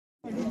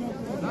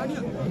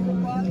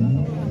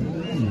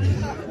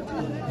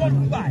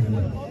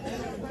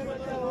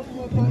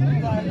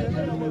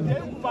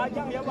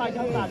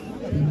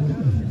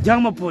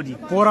Jang mapodi,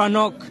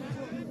 poranok.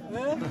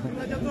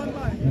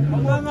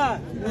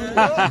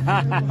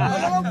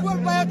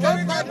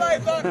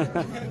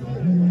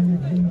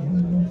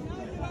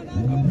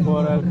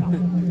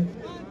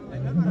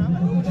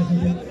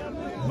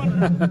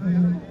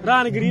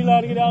 Ran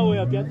grila ho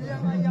ya piat.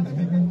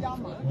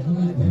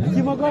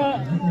 Gimana?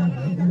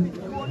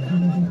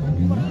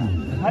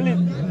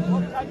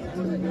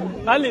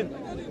 Halid.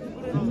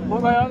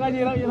 Moga ka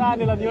jira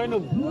irani la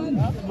dioinum.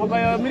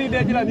 Moga mini de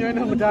jira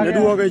dioinum mutare. Ne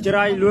duwa ga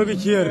jirai lo ga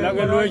chier, la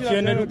ga lo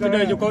chier ne kide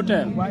jo kote.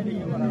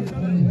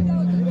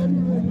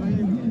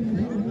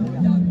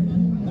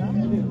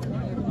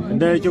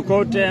 De jo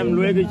kote am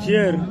lo ga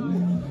chier.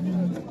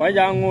 Ko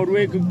ja ngor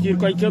we ga chier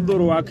ko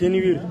chedoro wa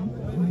kenwir.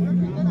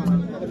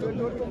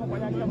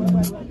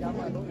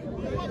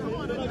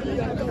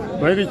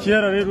 Lo ga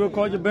chier re ro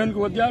ko je ben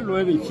ko dia lo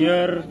ga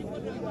chier.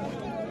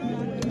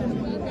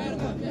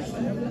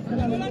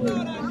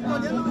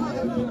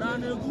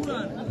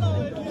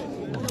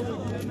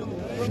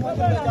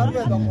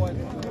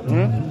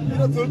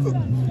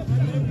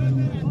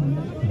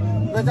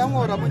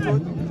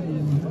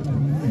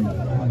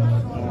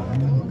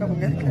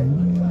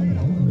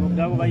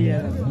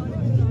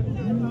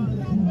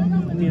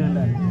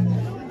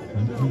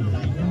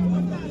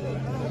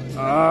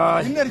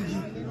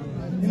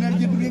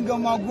 Energy bringa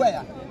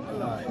Makuach.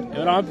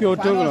 Era pio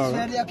to la.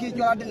 Seria ki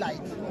jola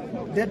delight.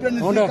 Depen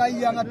sika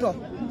yanga to.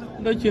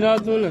 Do china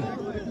to le.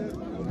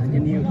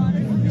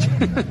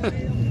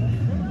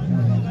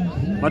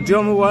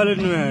 Matiom wallet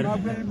nuer.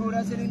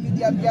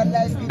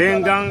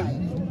 Dengang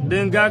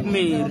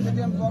mir.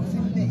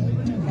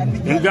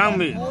 Dengang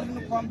mir.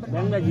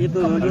 Denga gitu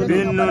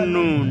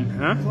binun,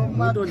 ha?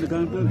 Itu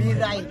degang tu. Be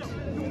right.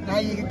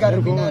 Naik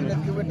garbina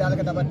lebih dal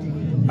ke dapat.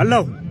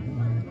 Hello.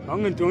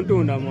 Angin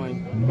contoh ndak mai.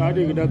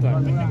 Tadi kita tak.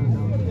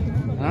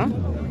 Ha?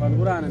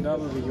 Palguran ndak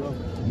video.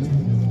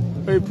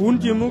 Ei pun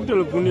jemuk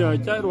telepon ya,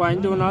 cai ruain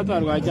tu na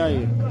tar ga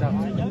cai.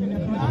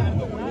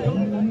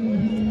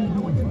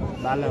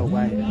 Balau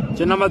bai.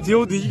 Cina nama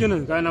Theo di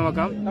sini, kaya nama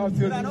kam?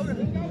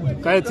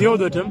 Kaya Theo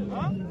dah tem? 15.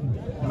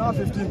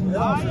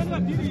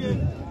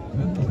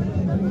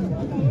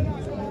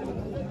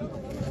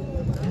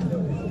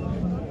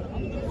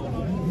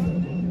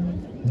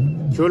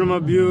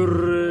 Cuma biar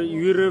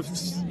Europe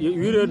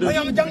ada.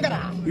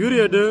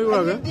 Europe ada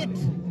apa?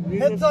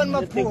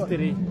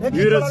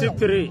 Europe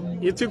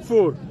 63, itu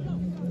 4.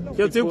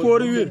 Kita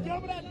 4 Europe.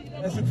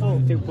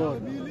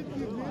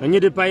 4. Hanya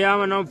di payah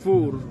mana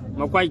 4.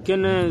 Makuach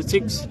kena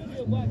 6.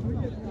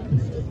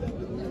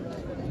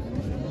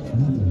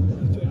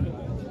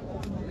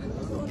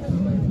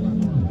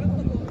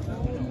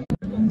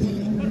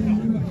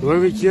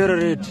 We share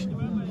it.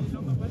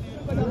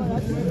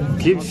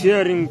 Keep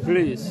sharing,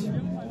 please.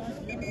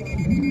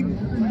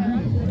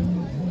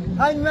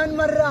 Anyman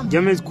maram.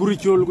 James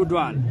Kurichol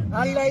Gudwal.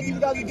 Allah ini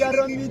dah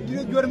bicara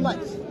video jual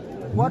match.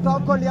 What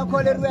aku lihat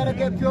kau leru era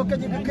ke pio ke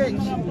jadi ke.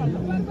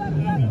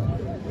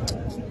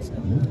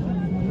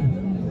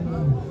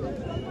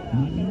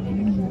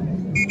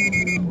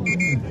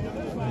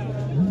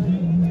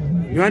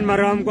 Yuan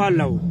maram ko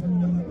alaw.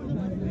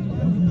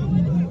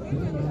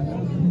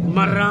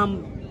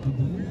 Maram.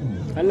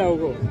 Alaw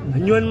ko.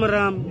 Yuan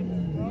maram.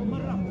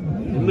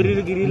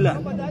 Merir girila.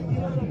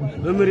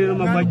 Merir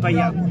Makuach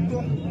payak.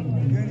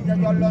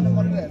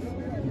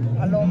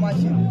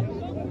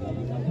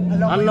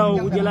 Alaw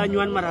ko jela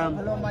yuan maram.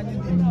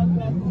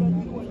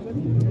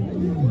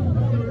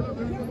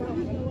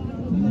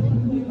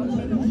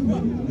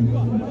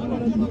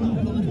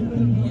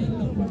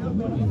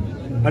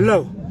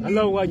 Alaw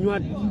wa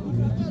yuan.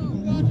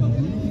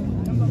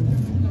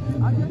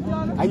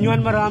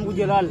 Anyuan maram ku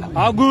jelal.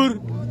 Agur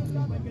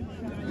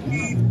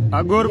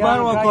bar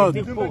wakot.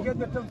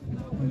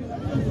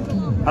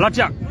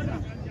 Alacak.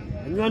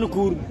 Anyuan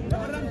kur.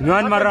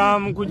 Anyuan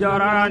maram ku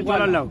jararan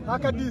jalalau.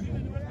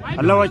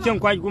 Allah waceng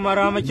kuaj ku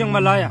maram waceng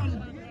malaya.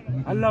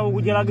 Allah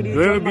ku jelal gedi.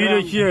 We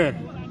video share.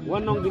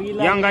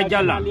 Yang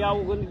gajala.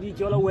 Di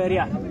jola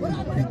weria.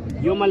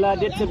 Yo mala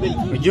det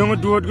sebeti. Jong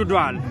duot ku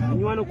dwal.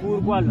 Anyuan kur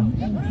ku Allah.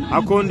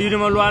 Akon di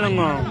malwala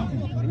ngom.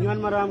 Anyuan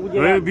maram ku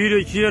jelal. We video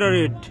share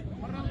it.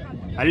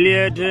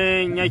 Aliat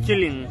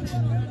nyachiling.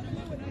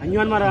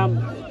 Anyuan maram.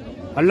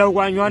 Allah ku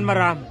anyuan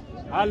maram.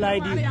 Allah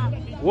di.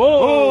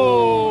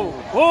 Wow.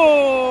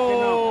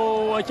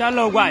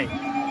 Chalo guai.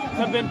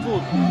 7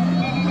 foot.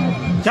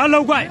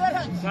 Chalo guai.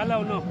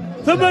 Chalo no.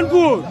 7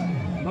 foot.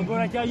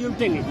 Magora cha yum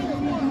tengi.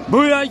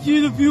 Boya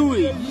chi the few.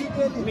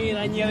 Mi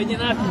la nyewe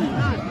jenati.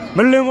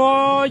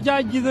 Melengo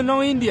cha ji the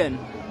no Indian.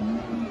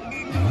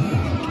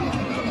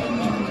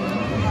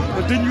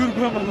 Tunjur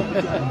gua mana.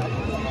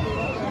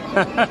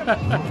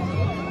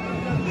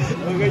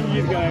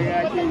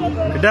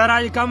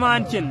 Kedarai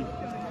kamancin.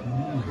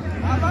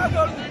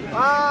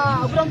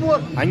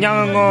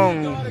 Anyang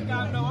ngong.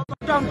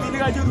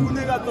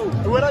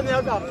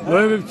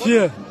 Oi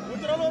bipcie.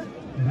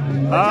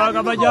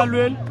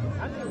 Kabajaluen.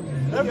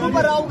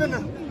 Gumbaraw gën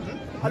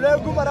ale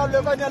gumbaraw le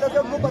ko ñala ke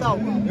gumbaraw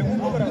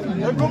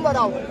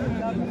gumbaraw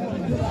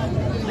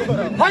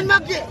hoñ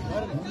makki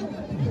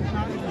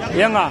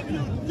yenga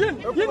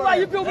yin wa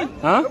yippe ko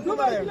ha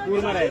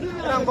kurmare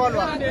ngol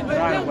wa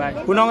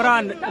kunong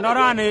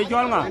ran e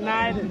jol nga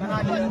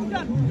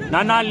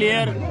nana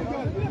lier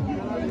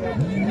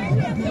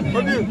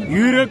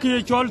yure ki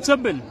jol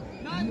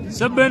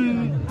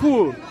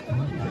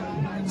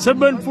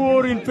seven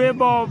pour in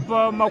favor of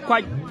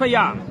Makuach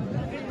Payam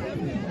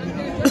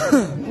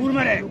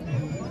kurmare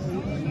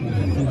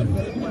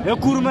e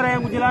kurmare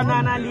ngujila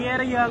nana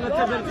lier ya nga 7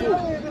 pour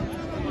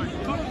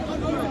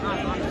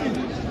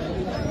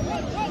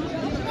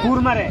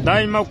kurmare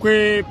dai makwe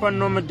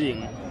panomading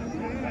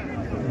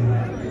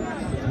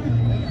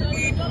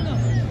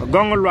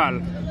gongolwal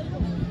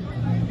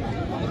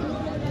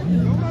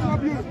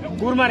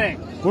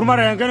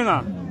kurmare ngene nga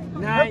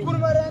nay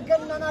kurmare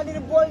ken nana li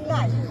bol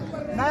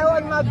nay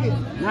wan mabi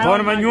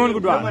ton ma nyon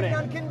gudwa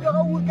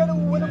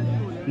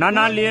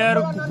nana lier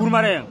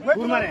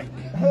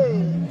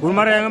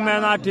kurmare nga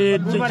mena te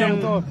ciceng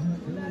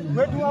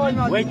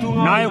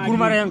nay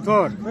kurmare ng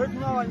tor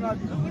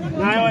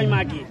nay wan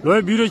magi loy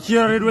biro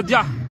chiere do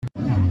dia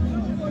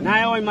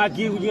nay wan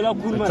magi ujila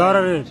kurmare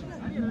tarare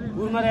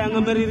kurmare nga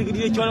meri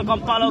gidi cholo kam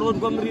pala road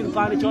ko meri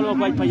faani cholo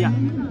koy paya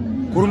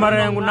kurmare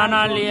ngu nana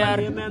lier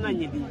mena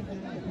nyidi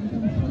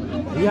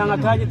ya nga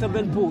taji ta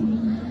ben pour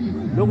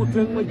logo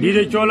teng ma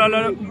bide cholo la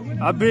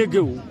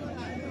abegeu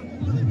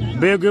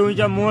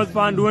ja mos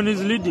pandon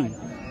is leading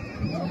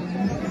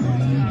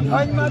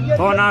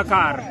tona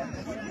kar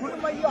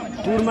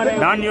kurmare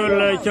Daniel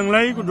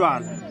Chenglai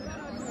gudwal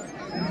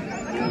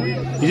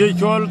bide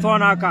chol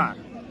tona kar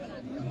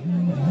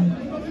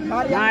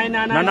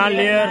nana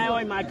lier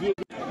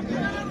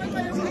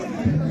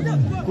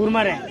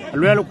kurmare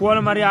lwel kwol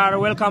maria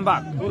welcome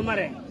back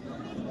kurmare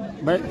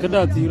bay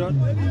kada tiro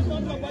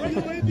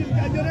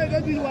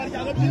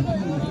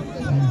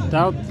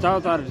taw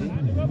tar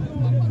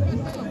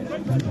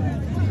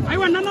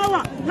aywa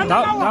nanawa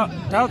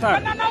taw tar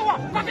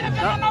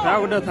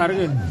taw da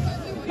targe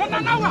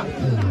nanawa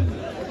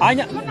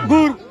anya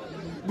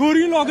gur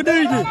yi log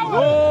dey de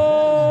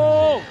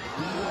oh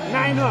 9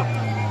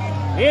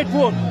 8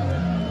 foot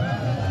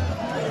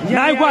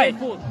nai gwai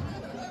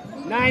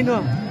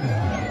 9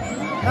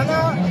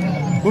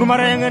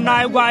 kurmare nga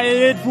nai gwai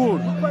 8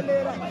 foot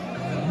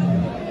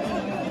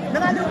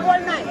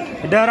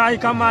darai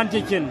kaman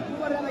cikin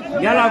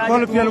yala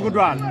kol piel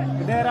gudwal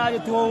darai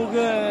tuog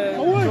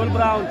chol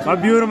brown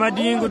abiur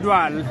mading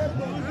gudwal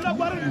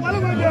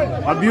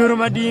abiur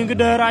mading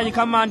darai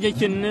kaman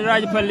cikin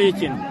raj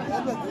palicin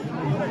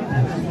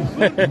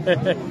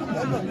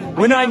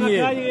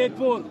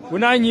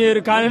unanyer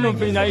kan no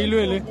pina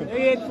ilwele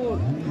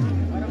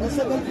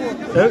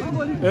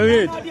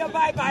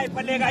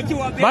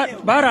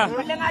bara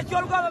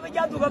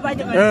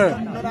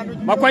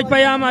Makuach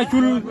Payam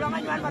chul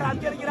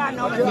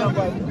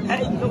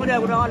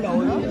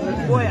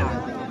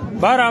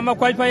bara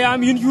Makuach Payam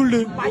yin julde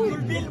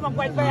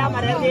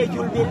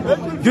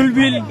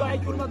julbil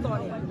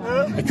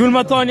chul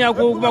matoni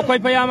ko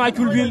Makuach Payam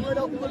chulbil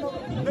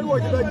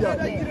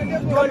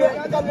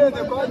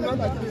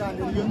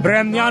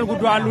Brem nyal ku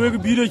dwal wek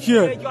bido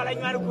chier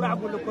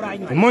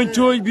mon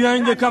choy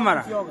behind the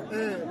camera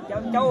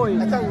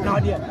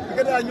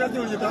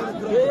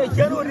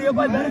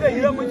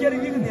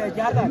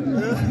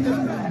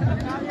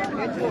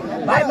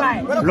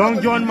Long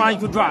John man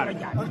ku dwal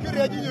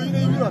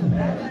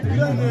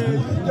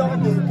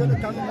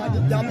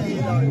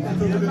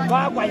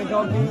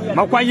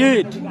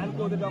Makuach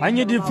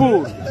Anyidi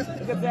food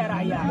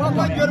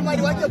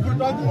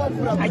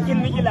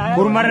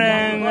kurmare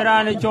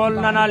ngrani chol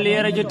nana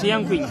liere je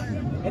tiang pin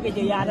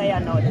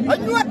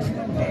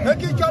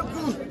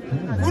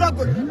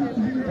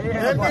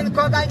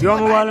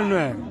Jom wal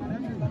no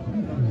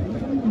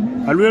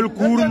alwel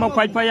kur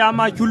Makuach Payam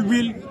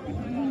chulbil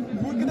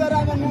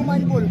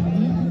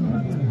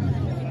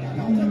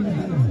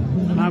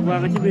agwa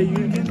ga tibe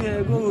yur ke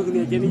go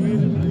ne je ni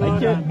yur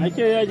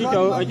ache aji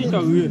chaw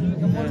yur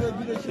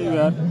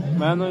sigar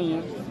mano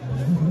yur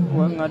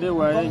wa ngade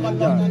wa yen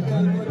ja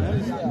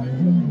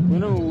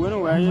wono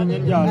wa yen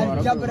ja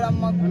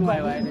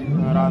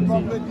ram si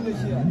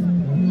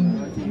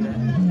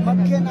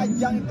makena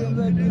jang de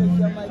go dire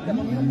jamai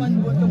kama man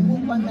go to mu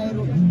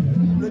panairo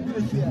go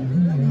dire sia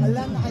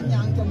alan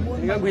anyang to mu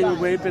ga go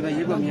pe da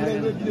yiba mi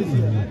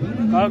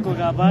ka ko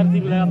ga bar di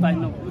la pa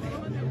no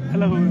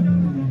hello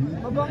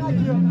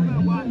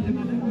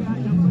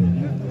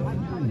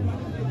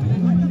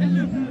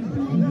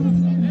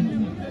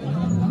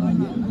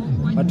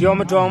Adiom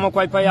tong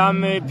Makuach Payam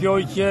pyo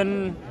chen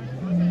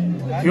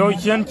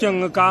cheng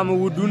kam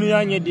u dunia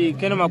nyedi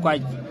ken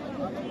Makuach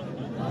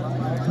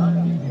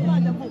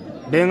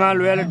dengan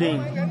lwel ding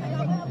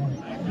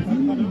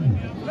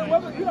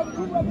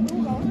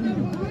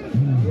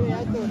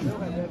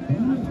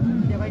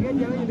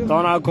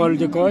tona kol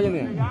je ko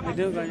ne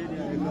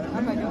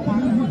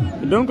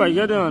dong ka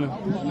ye don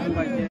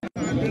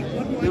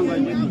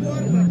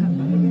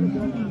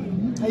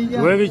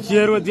we bi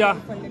chiero dia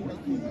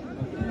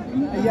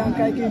Ayang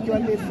kai ke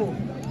jual defo.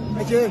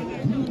 Aje.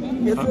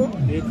 Defo.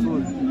 Defo.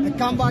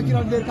 Kamba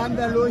jual der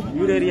kamba loy.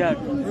 Yureriat.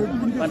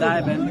 Padai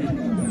ben.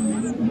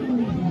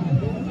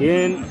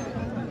 In.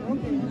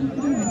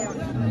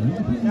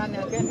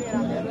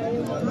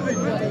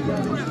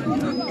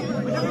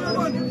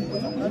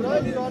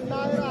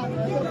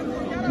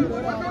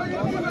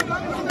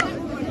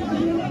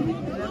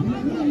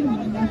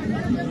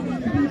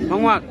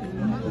 Makuach.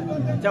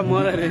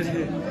 Chamor.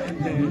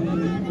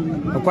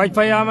 Quite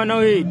payama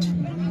no eat.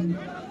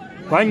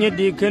 Quite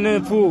di kene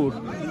food.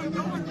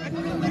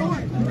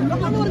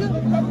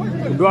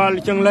 Dual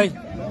changlay.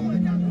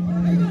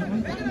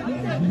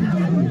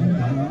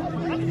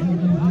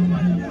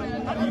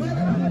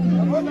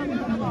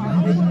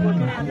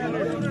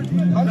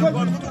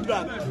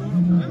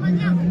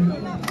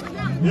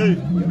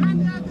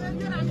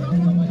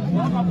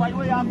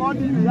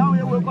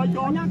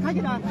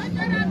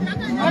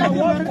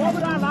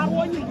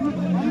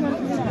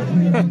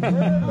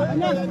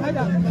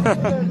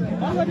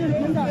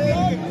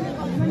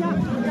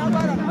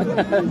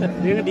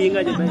 Dia đi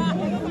ngay vậy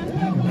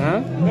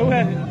hả? Đúng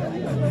rồi.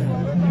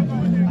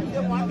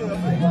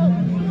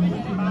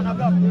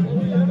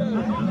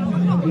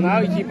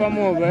 Ngài chỉ pa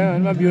mua về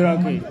nó biểu ra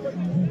kì.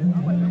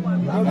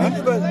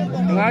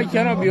 Ngài chỉ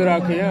nó biểu ra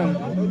kì á.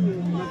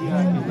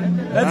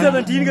 Đã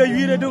 17 cái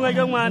gì đấy đúng ngay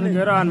trong màn.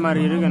 Cái ran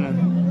mari đấy cái này.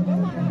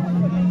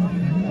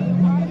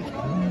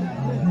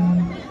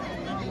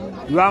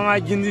 Yang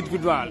ai jindit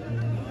kudwal.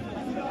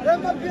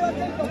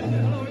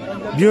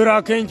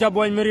 Biura kencha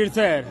boy merir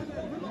ser.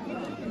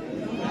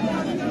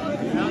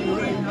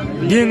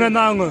 Dinga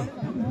nango.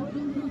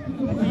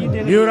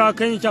 Biura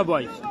kencha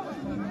boy.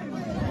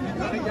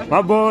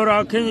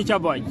 Mabora kencha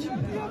boy.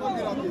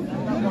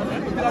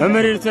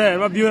 Merir ser,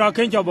 ma biura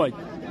kencha boy.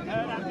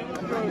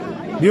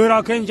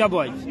 Biura kencha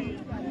boy.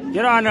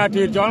 Kira ana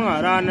tir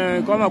jonga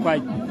ran ko ma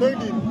kwai.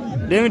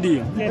 Deng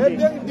di.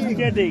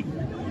 Kedek.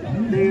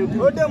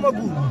 Ode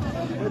magu.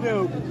 Ode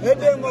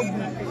magu.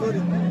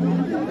 Sorry.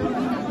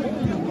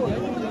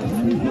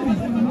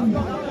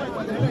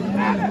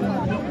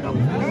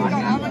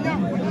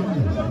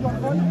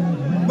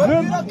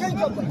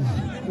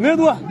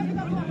 Medwa.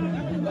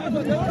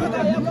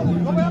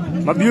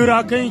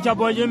 Mabiura kencha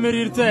boy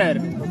merir ser.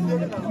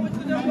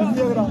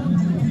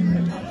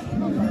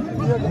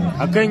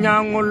 Akenya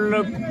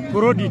ngol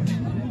produit.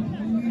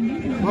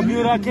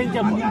 Mabiura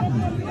kencha boy.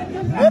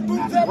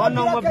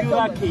 Wanong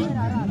mabiura ke.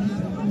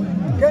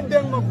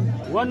 Kendeng magu.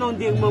 Wanong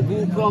deng magu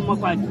from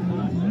Makuach.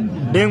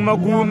 Deng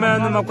magu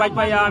men Makuach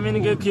pa ya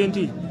min ge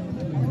kenti.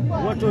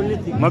 Wato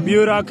liti.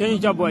 Mabiura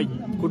kencha boy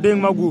ku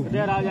deng magu.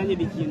 Dera yanyi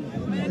dikin.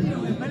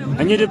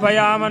 Anyi di pa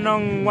ya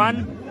manong wan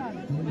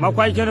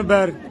Makuach ken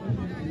ber.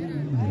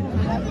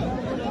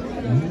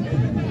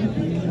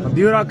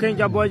 Mabiura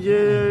kencha boy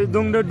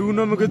dong de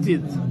duno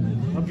mgetit.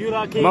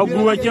 Mabiura ke magu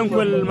wa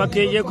chenkwel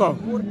makeje ko.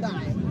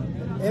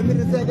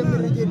 Emiri sege mi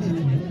rejedi.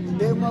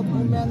 Deng magu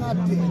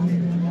menate.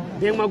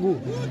 Deng magu.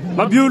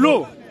 Mabiur lo.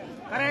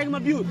 Kareng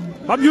mabiur.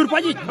 Mabiur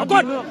pajit.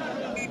 Akot.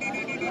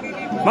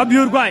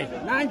 Mabiur guai.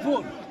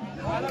 9-4.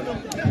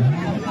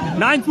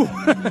 9-4.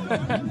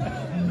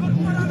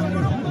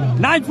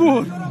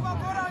 9-4.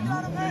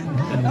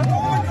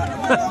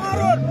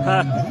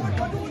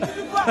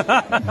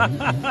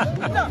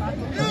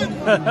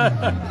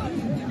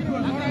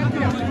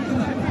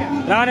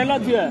 Rane la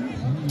dia.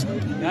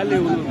 Yale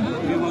uno.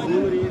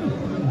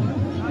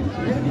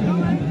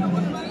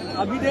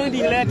 Abi deng di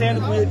leten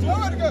ku yeti.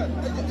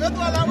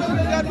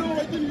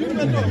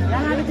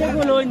 Jangan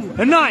dijago loñ.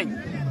 Nine.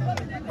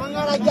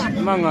 Mangaraja.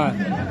 Manga.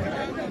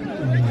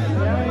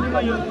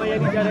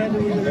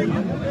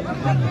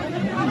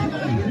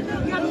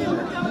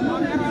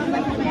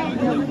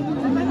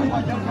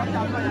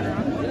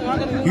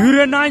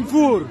 Yure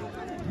 9-4.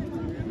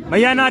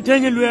 Mayana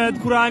tenye luet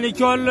kurani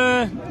chol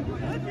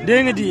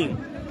deng ding.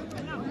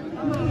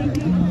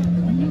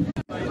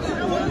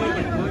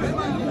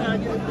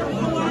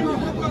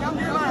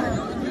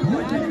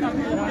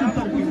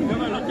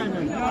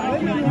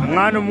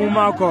 Ngano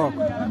muma ko.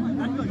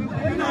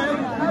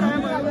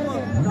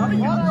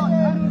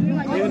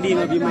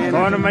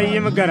 Kono mai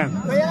yim garang.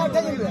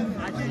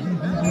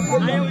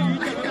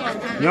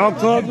 Nyok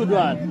to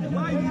gudwan.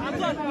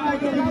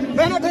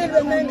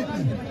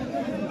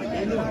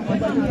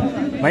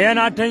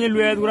 Mayana tenye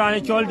luet kurani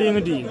chol deng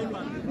ding.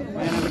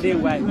 Mayana deng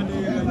wai.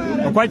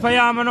 Kwai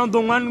payama non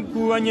dongan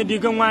ku anye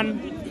digangwan.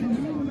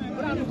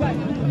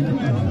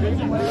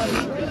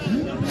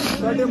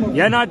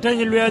 Yana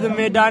tenye luet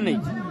medani.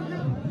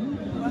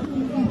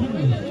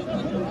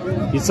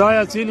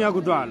 Isaya sini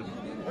aku tuan.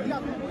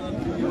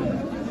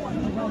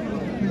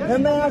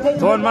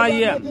 Tuan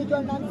Maya.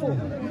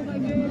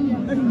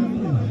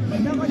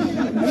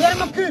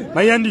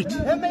 Mayandit.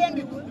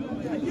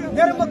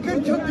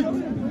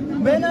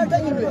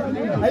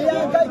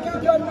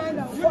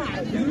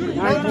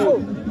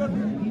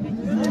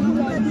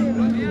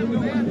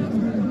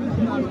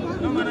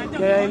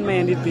 Kaya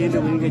mayandit pintu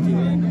ini kecil.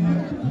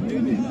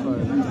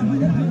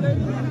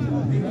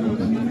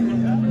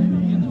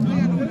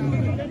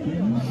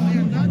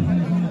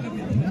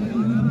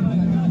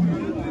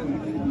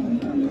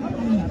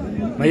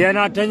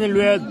 Mayana tanya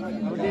luet.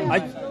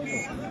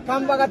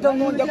 Kamba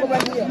katongo jako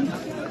badia.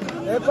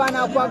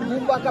 Epana kwa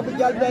bumba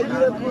kabijal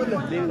badia kule.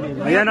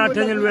 Mayana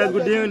tanya luet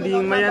guding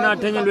ding mayana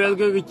tanya luet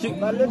ge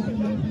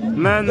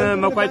man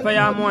makwai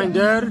paya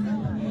moinder.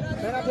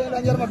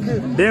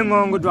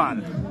 Dengong gudwan.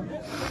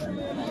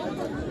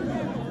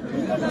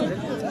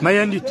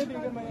 Mayandit.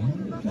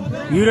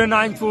 Yure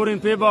 9-4 in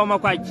favor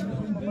makwai.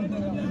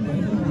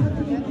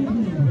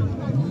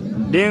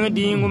 Deng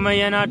ding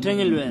mayana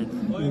tanya luet.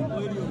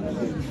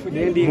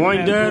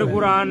 Moinder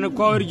Quran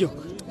korjuk.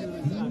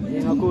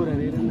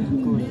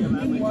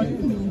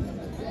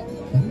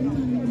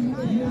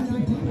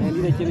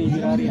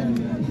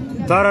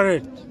 Tarare,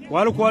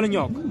 walu kwal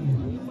nyok.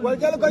 Wal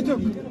jalo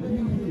korjuk.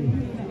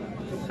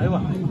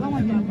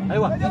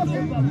 Aywa.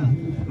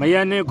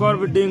 Mayane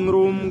korb ding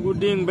room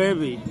guding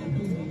baby.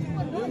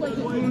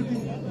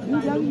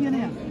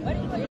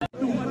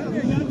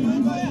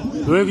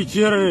 Doegi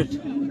chiraret.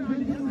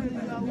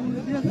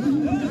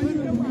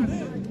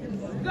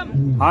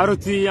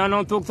 Haruti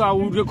anon tukta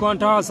udre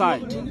konta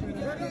side.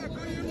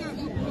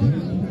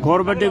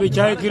 Korba de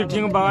bichai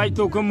kirting bagai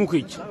to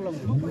kamukich.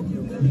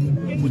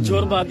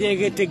 Chor babi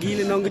ege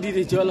tegile nongdi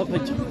de chola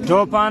pacho.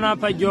 Topana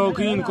pa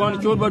jokin kon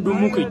chorba du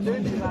mukich.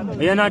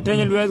 Yana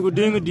tanya luet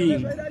guding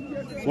ding.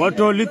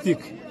 Wato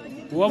litik.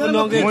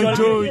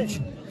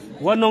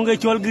 Wanonge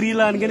chol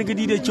Greenland gene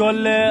gidi de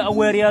chol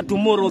aweria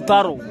tomorrow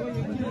taro.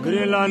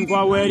 Greenland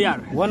kwa weria.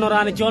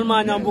 Wanorane chol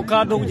ma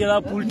nyambukado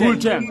kujela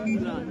pulte.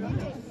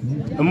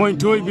 Moin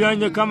toy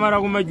bianya kamera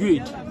ko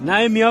majuit.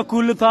 Nay mi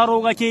akul taro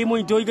ga chey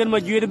moin toy gan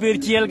majuit ber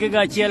chiel ke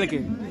ga chiel ke.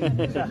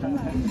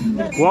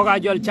 Wo ga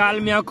jol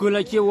chal mi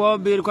akul chi wo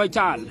ber ko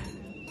chal.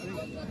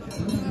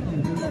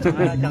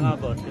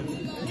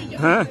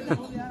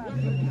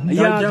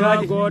 Ya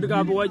ga god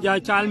ga bo ja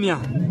chal mi.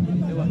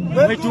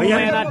 Mai tu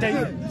mai na tay.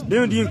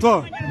 Deng ding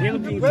to. Deng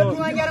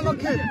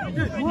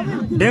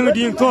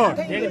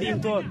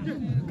ding to.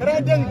 Kare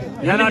deng.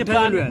 Yana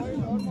tanya luet.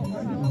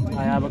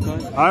 Aya bakon.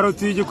 Aro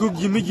tiji kuk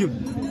jimijim.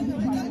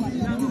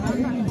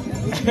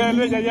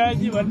 Hello jaja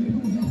jiban.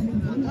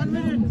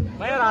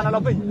 Mayara na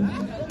lopi.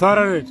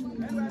 Tararet.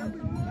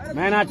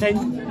 Mana tay.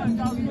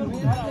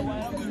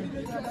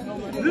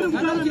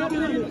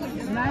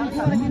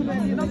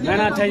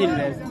 Mana tay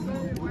le.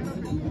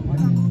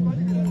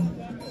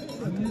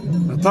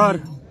 Tar.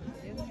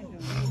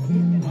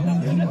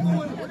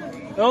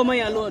 Oh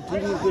maya lo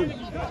tuju kun.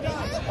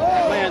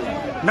 Mayan.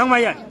 Nang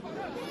mayan.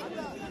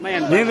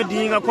 Mayan. Deng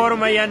ding akor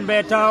mayan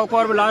beta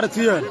akor lar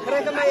tier.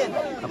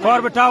 Akor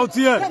betau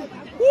tier.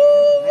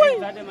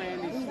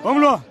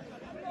 Konglo.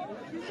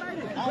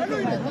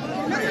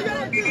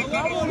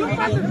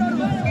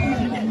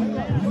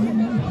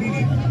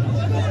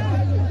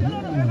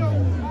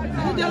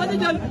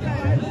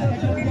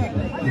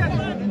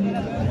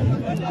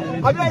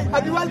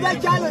 Abi wal ba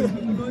chal.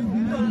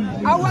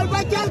 Awal ba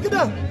chal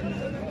kida.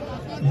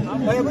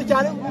 Ay ba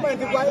chal ko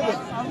di kwai.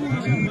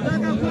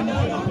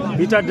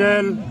 Peter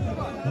Del.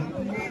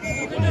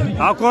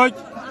 Akoj.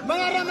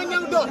 Mayare ma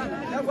ñang do.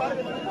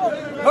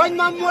 Hoñ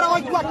mam mura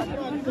waj kwat.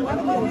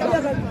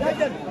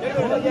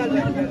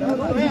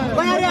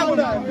 Mayare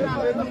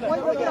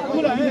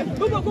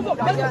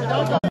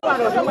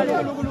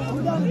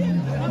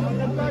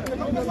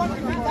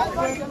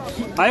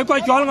Ay ko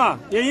chol nga.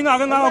 Ye inga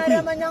nga opi.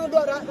 ma ñang do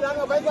ra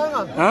nga bay ba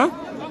nga. Ha?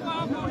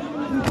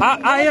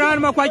 Ay ran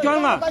ma ko chol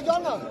nga.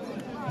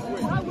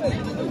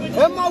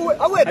 Emma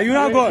awet.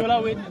 Ayuna go.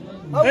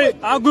 Hey,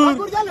 agur.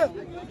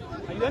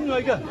 Ayun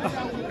noy ka.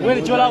 Wen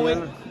chola wen.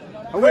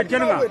 Awet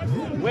ken nga.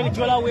 Wen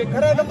chola wen.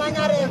 Kare ga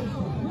manyare.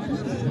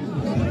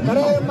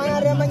 Kare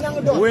manyare ma ñang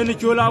do. Wen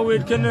chola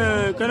wet ken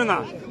nga.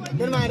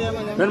 Ken manyare ma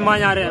ñang. Ken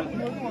manyare.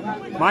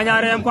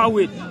 Manyare ko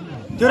awet.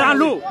 Tira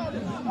lu.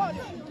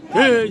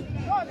 Hey.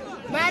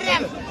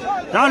 Marem.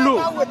 Dalu.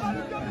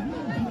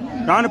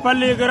 Dan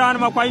palle geran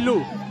ma pailu.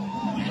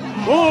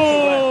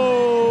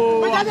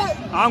 Oh.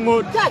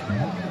 Angut.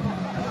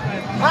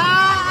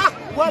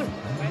 Wal.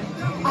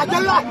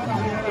 Ajalla.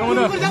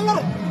 Yona.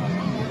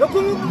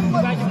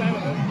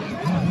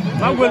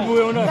 Magwel bu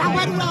yona.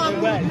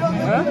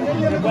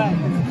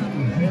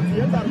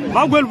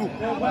 Magwel bu.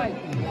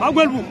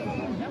 Magwel bu.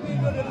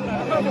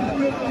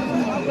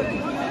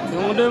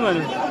 Yona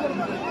mane.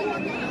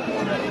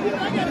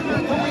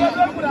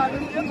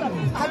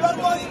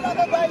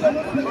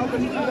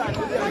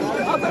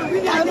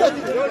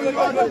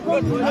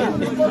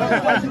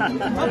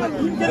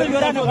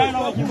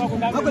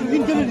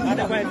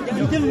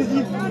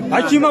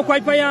 Achima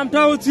kwai payam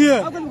tautie.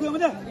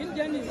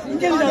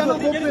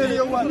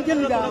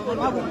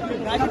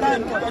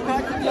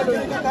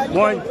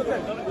 Moin.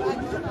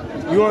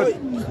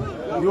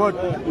 Yod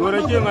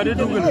aje ngade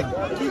dugune.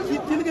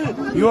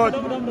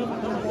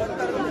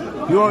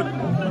 Yod.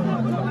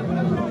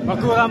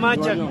 Makura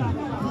manchek.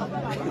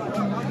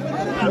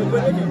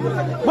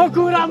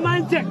 Makura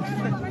manchek.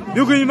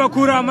 Yugi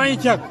makura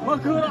manchek.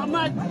 Makura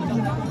manchek.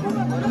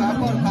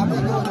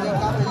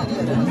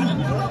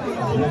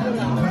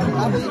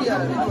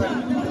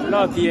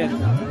 Not here.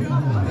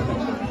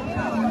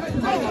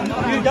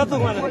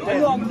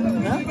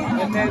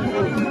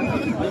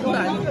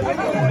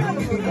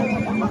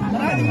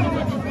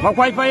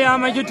 Makuach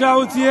payam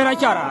ajitau tiera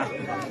cara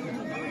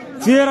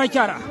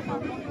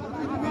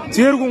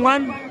tier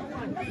gungwan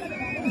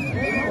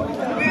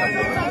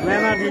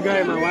Mema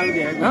bigai ma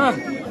walge ha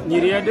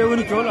nyiri ade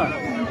woni chola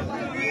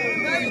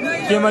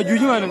kema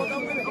juju mana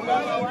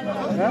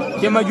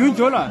kema juju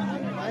chola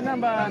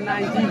number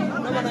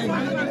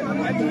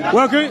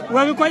 19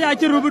 wagi ko ya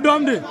ci rubu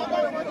dom de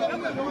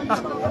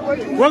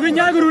wagi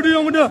ñaag rudu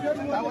yong de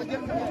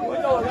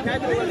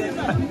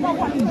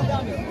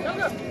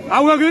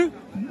awagi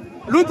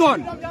luton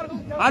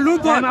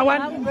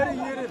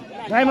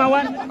gai ma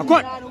wan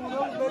akot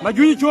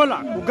majuji chola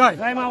ku gai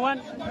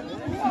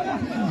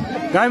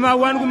ma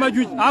wan ku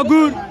majuji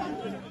agur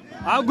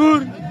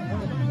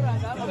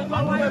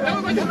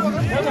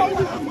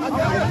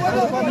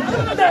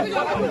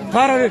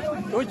parare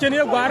to chene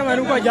gwar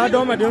manu ko ja do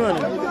ma de man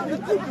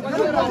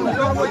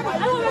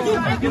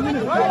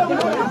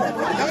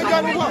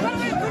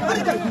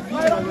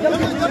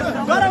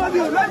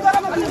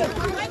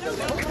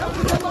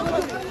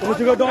to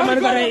tiga do man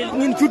gare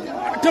ngin cut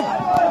tep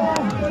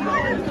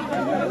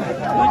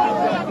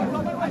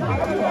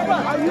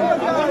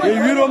e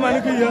wiro man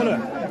ko yala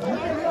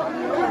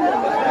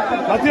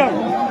Atiang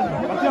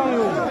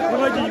yo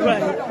kama ji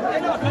bai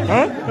ha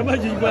kama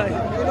ji bai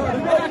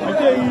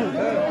okay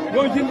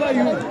yo jin bai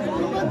yo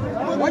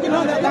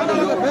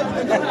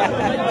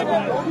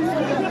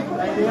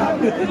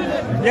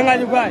yang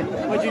aja bai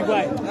maji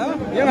bai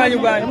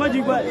maji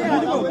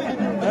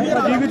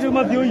gitu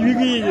mah dia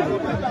yugi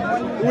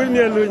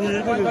wini lu ni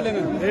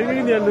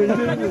wini lu ni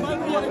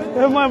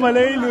mah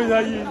malai lu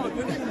lagi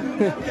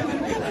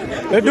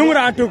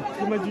dungra atuk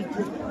maji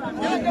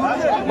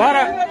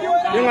mara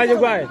yang aja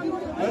bai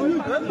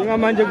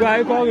yang manja bai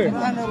kau ke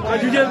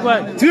ajuje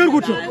bai tiur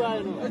gutu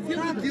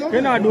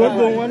kena dua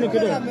dong anu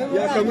kede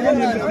ya kami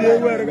ni dia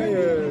wer ka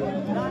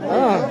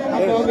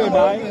apa ke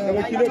bai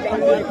sama kilo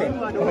kami ke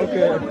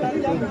oke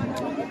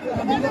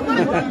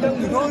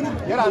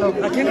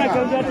akina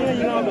kerja tu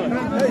ni nak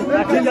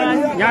akina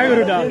nyai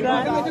uruda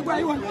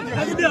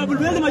akina abul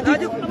bel maju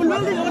abul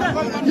bel ni orang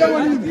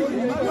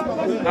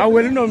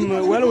awal nom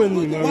wala wen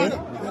ni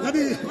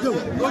Jadi,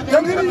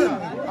 jangan ni.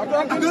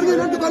 Agar ni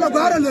nanti kalau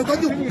baran le,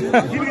 kaju.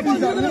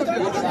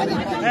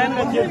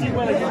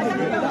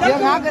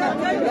 Yang agar,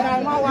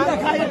 yang mawan,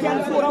 kaya yang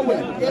surau,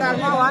 yang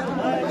mawan.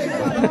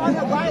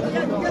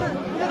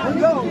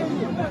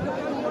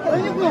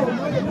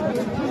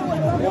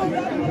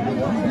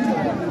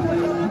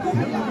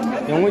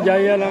 Yang mau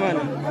jaya lah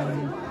mana?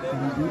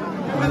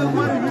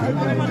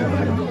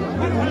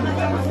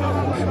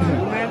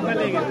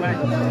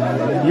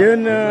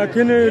 Yen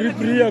kene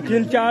ripria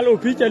kin chal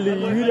officially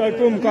yura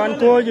tum kan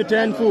ko je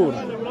 10-4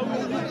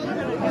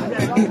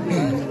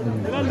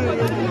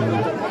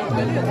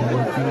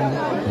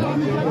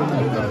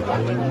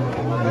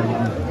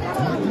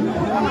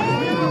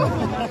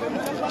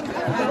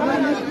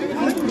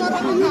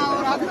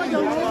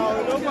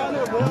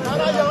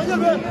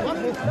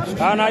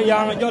 Ana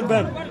yang jot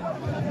ben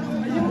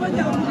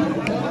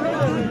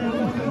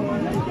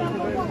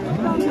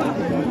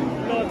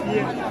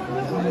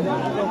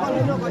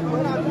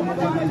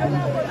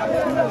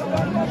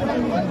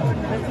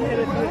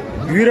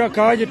Gira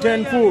kaje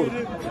 10-4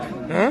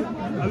 ha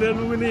ale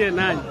lu ni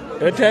nan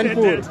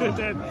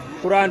 10-4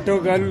 Quran to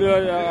gal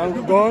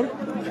gol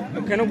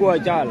kena gua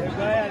jal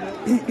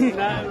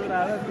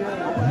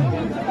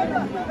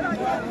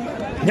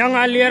Yang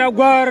aliera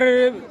gwar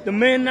the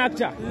main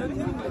actor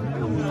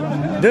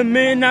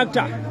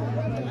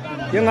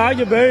yang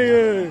aja be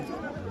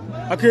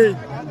okay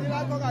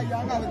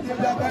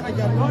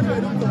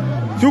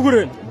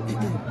syukurin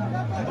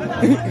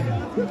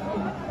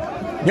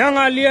yang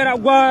aliera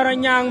gwar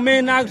yang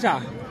main actor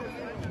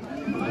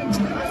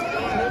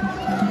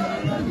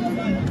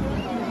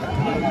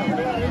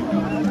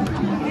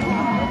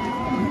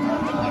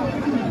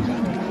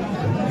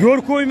Jor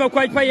koi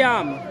Makuach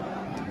payam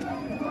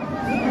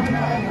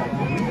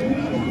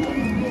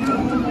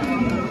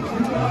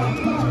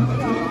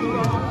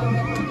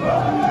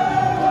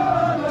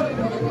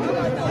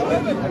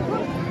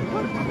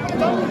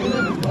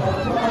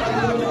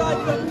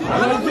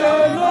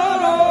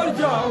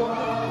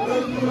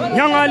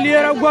Yang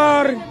aliera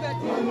gwar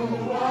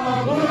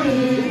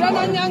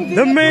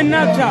the main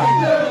actor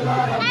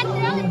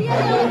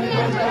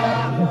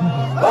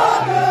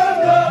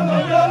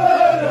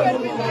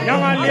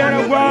Yang aliera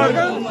gwar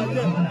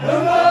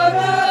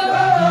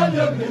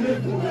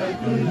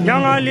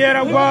Yang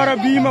aliera gwar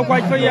bi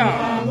Makuach payam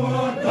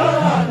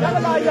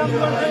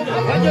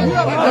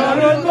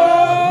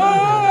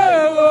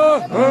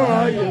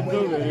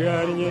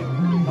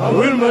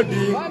Awil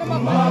madi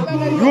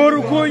Yor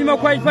koi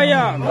Makuach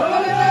payam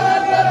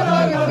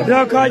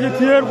Da kaje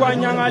tier kwa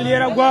yang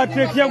aliera gwar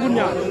tekia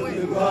gunya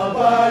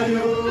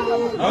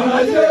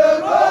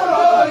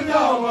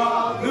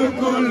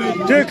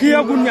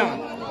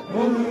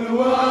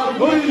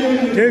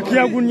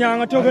Tekia gunya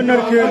ngatoga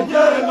narkel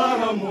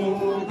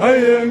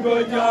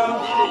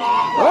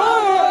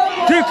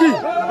Teki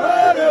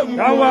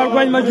Kawa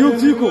kwa majuk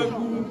tiko.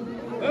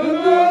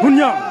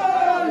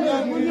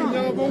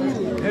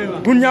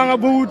 Gunya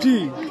ngabouti.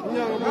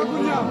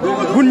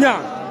 Gunya.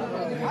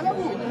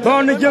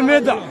 Tone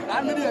jameda.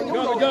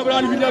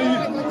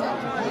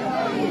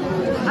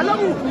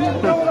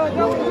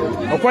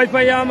 Okwai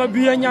payama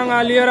biya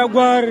nyanga lera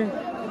gwar.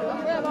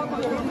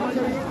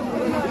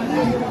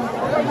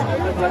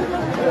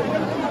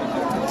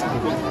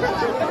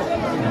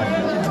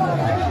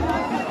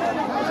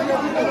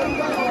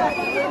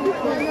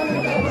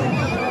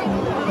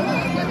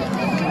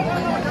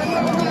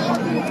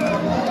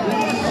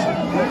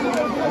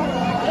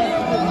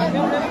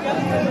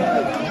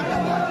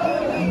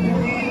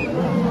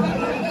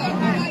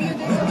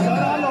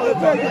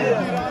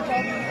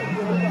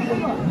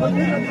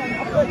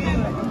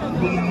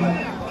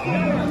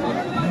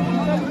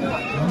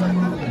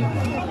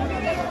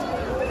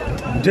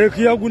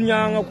 Dekia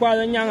gunyanga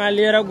kwa nyanga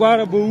lera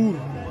gwara bau.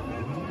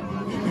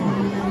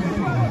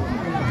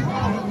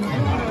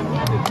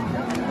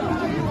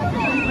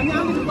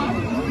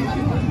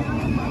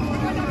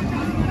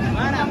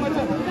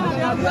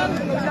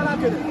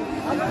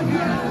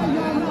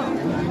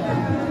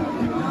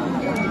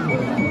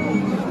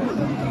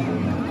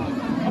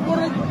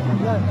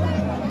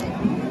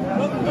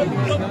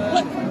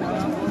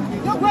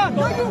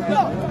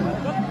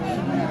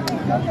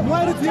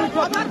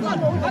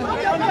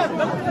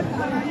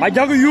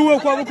 Ajaga yuwa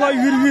kwa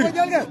wir.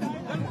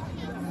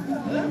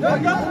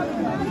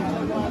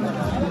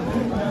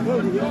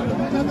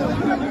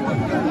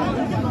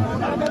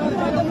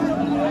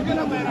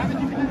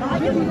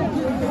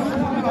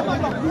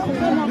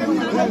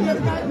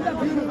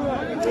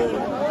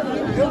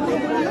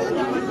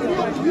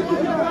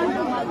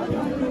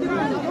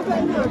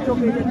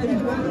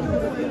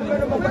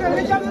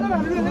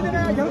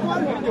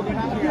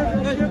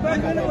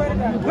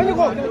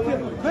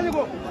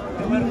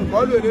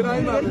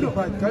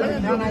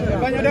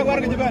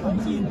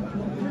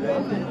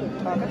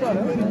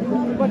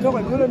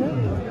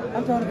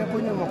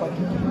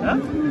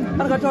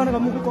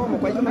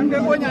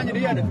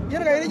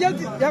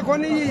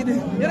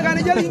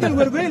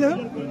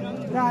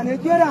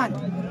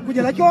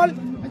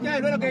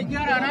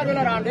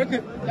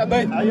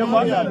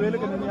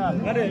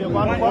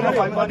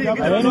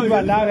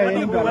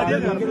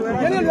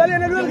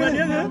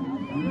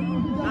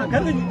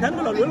 Kan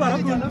kalau luar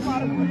orang pun,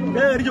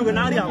 dia juga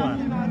nari awak,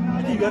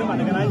 jadi biar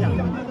mana kena aja.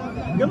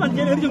 Dia mana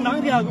jadi juga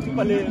nari awak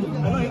balik,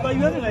 kalau itu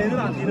biar nggak ini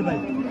nanti deh.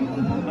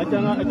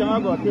 Acang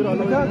agak, kira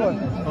agak.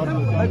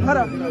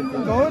 Kara,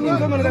 kau ni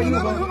kau mana ini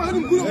kau?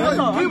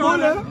 Ini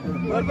boleh.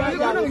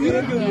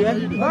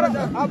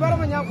 Apa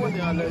banyak pun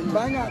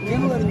banyak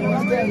yang luar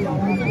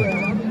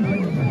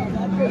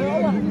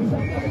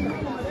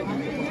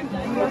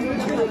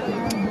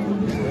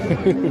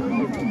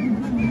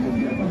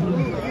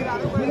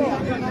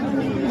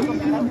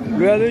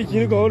Where do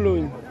you go,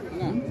 Louis?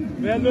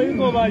 Where do you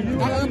go by you?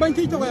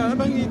 Banky to a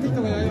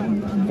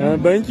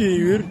banky,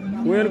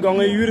 we're going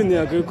to use in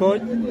the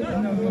court.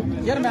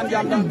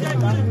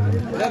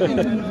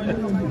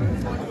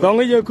 Don't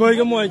let your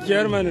coy more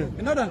chairman.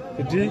 Another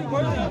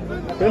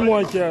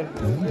more chair.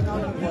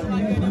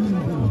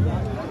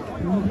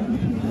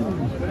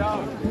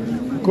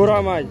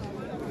 Kuramai.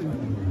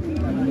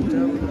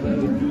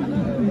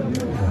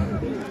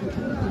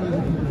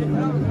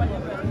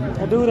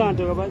 I do run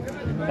to about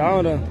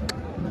down.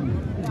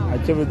 I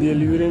cover the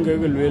living girl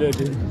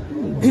relative.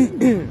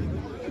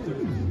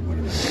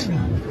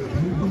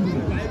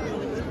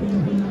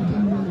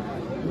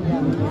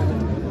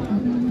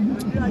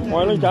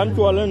 Why don't you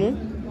call it?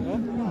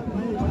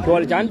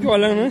 Call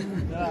Jantualan?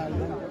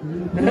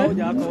 No,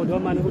 Jaco,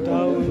 don't man who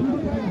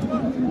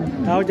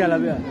told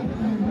Jalabia.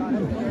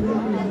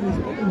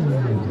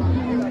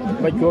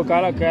 But you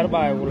can't care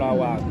by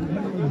Ulawa.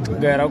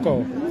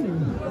 Gerako.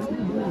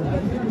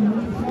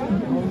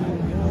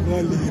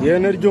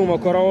 Yener Juma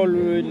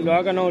Corol,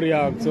 Lagano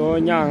react, so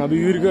young, a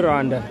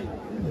Burgeranda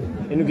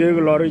in Gig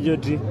Lorry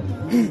Jetty.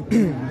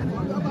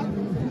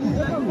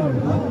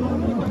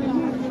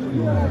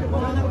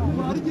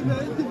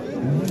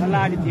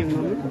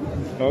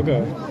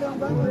 Okay.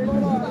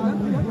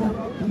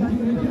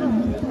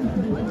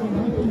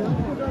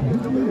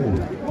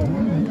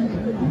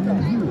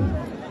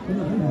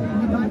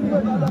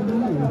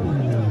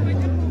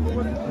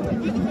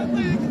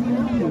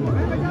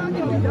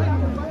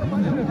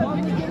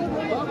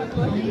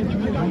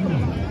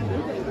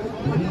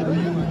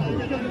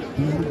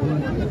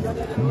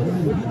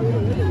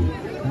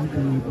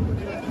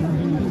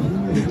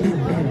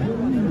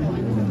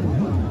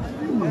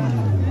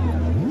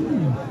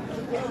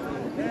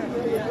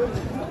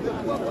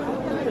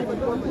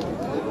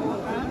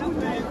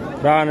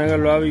 Rana ga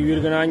lo wir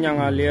gana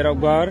nyanga lera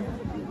gwar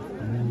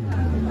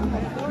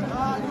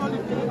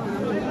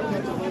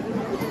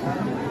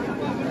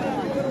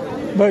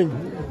bang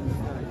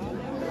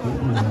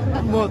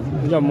mod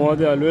ja mod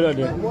ya lo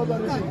de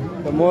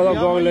mod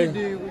go le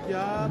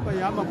ya pa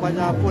ya ma pa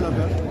ya pula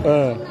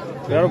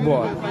be bo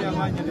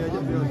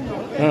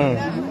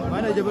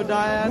Mana jaba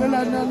daya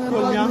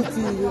kolnya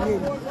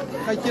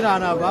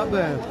kachirana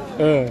babe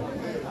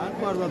An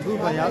ba du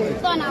ba ya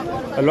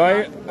Loi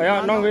aya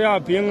nong ya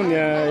ping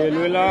ne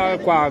lula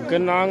kwa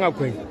kena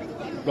ngakwe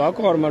Lo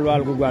kor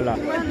malwal ku gala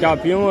cha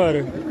ping wer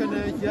kana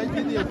ya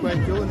kidi kwa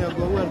jo ne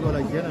go wer go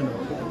la jena no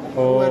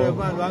wer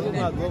ba lo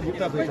ga go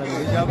buta pe ta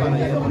ya ba na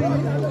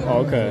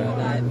Okay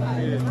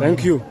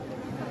Thank you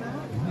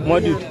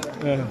Modi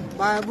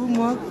ba bu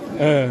mo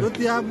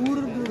rutia bur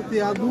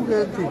rutia bu ke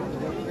ti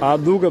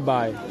Adu ke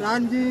bai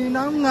ranji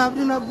nam ngap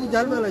ni na bu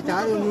jal ba la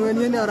char nu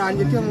ni ne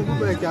ranji ke mu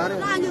ba char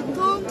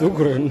tu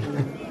kren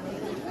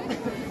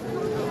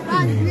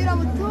ranji vira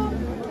mu tu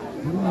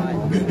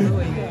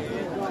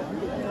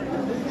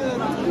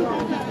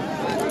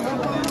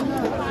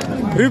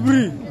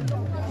Ribri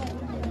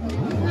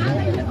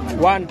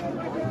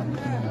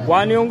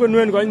Wan yung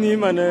nuen ko ni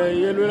man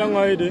ye lu la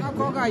ngai de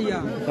ko ga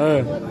ya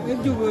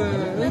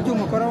eju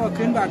mo kora wa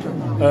ken ba to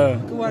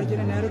ko war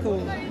jene ne ko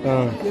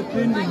ye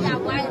pendi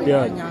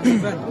ya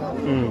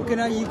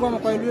kena yi ko mo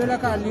ko lu la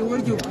ka li wor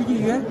ju ki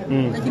ye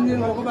lakin ni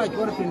ko ba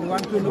ko pendi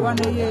wan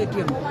ne ye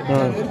tem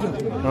erju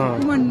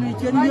man ne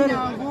chen ye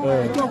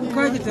ko ko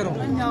ka ji tero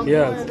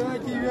yes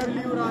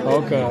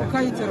okay ka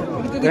ji tero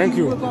thank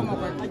you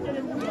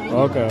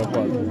okay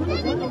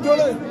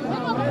Jole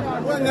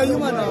wa ngai yu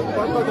mana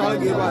ko ta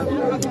ge ba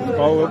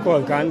ko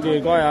kan ge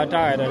ko ya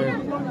ta da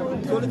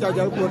Jole ja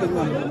ja ko de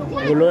ma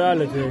lo ya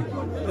le te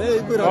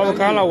ko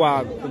kan la wa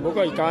ko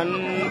ko kan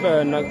be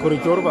na kuri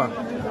chorba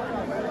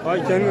ai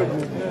chen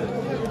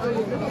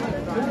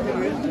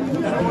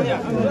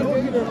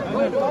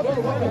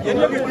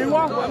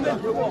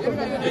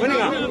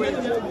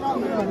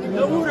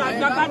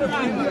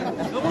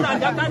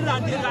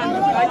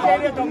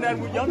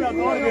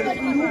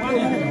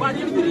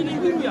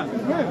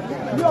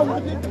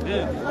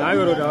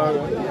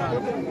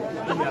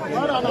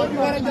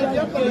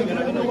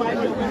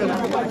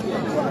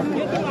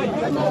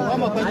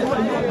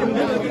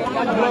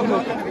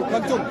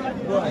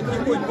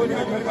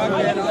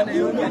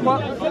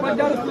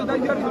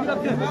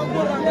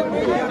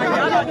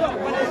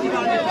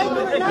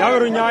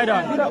Yauru nyai da.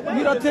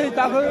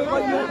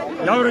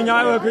 Yauru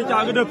nyai wa ke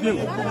cha ga da pin.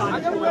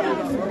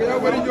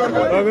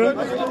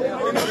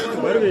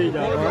 Bari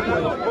ja.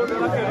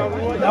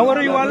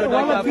 Yauru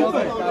wala pin.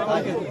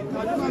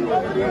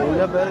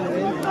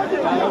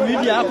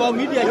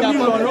 media ja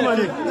ko no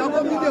mani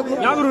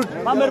Yauru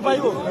amer pai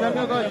go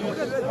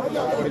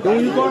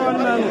Dong ko an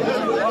nan.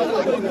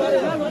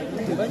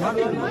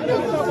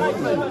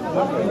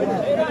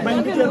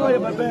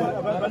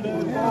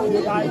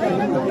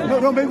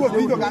 no me go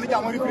video kan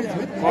ja mari pri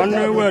On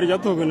wer ja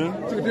to gna.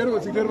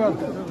 Secretary ba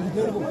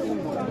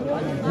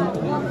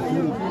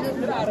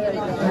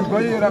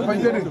Bhai ra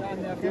paise de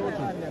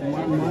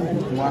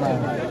mara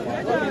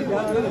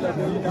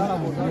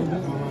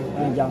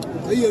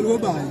Aye ro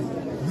ba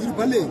bir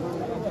bale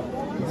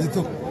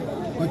eto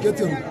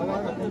paketo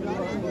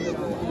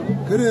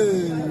kere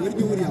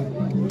werji wuriya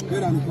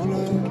kera ni kola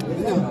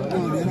ina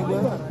na yana ba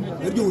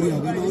werji wuriya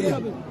ga na wuriya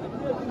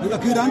daga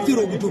kira an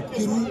tiro gutu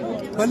kiru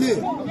bale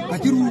a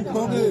kiru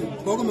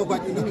ko ma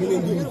kwaji da kire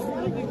ndi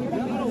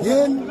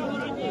yen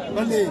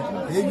bale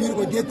e wir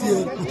ko jeti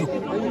gutu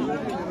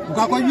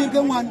ka ko wir ke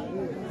wan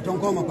ton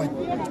ko ma kwaji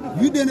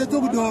wide ne to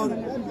gudor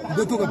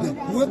go to gabe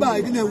we ba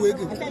idine we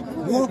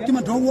wo ki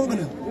ma to wo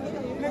gna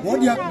wo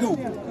dia go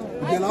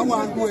je la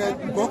wan ko e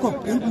ko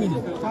en ku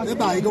e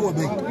ba i go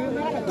be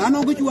na no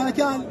ku wa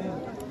cha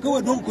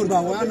ko do kurba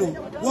wa no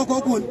wo ko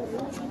kun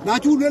na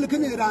chu le ke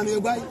ne ra ne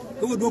ba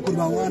ko do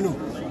kurba wa no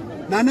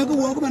na na ko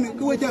wo ko man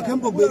ko cha kan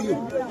bo beri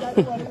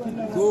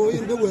so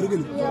in go wer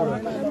gin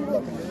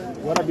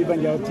Wara bi ban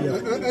ja ti.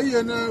 Aye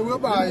na we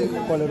ba i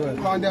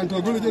ba dan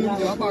to go je ni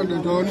ja ba dan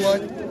to no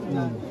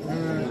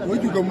wo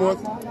ju go mo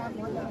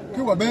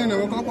ki wa be ne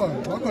wo ko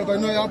ko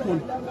no ya pul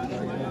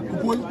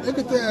pul e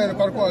ke te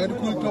par ko e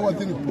ku to wa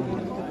tin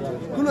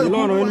ku lo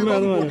no in me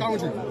no.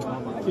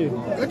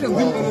 e te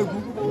ndim le ku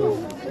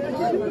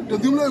te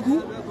ndim le ku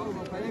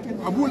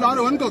abu la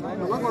ro ko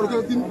ma ko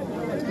ko tin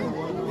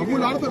abu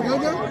la to ga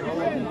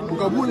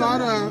ko abu la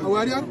ra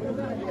awariya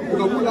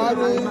ko abu la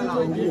ra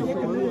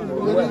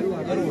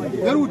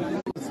Garwood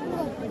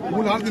abu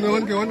la tin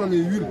won ke won mi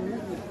wir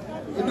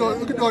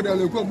ke do de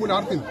le ku abu la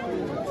tin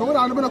so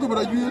ra no ba ko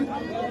ba wir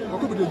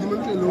ko ba de dimen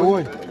te lo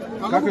Oi.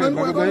 ka ko ben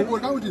ko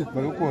county Ba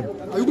ko.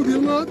 ay ko bir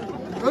na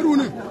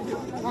arune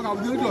ko ka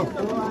dir do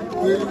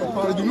e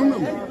pa junum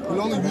nam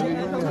lo ngi wir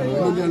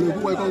no de le ku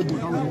way ko bu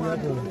county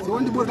so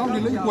won di bu county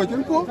le ko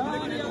ten ko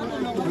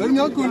le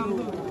nya ko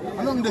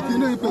alam de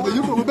tine pe de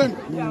yuko ben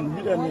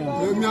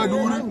mi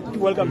aduri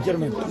Welcome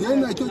chairman.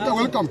 yen ay to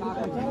welcome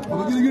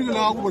ko dir wir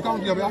la ko bu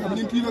county ya ko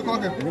ni tine ko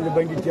ke Ni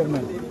bangi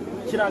chairman.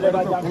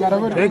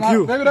 Thank you.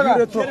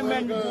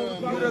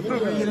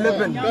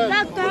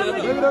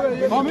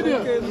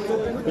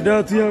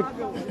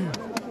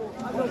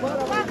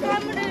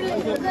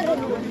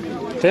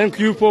 Thank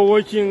you for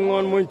watching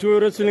on Anyidi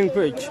Wrestling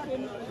page.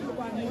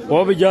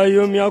 Wabi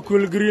jayo mi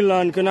akul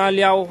Greenland kana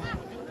liao.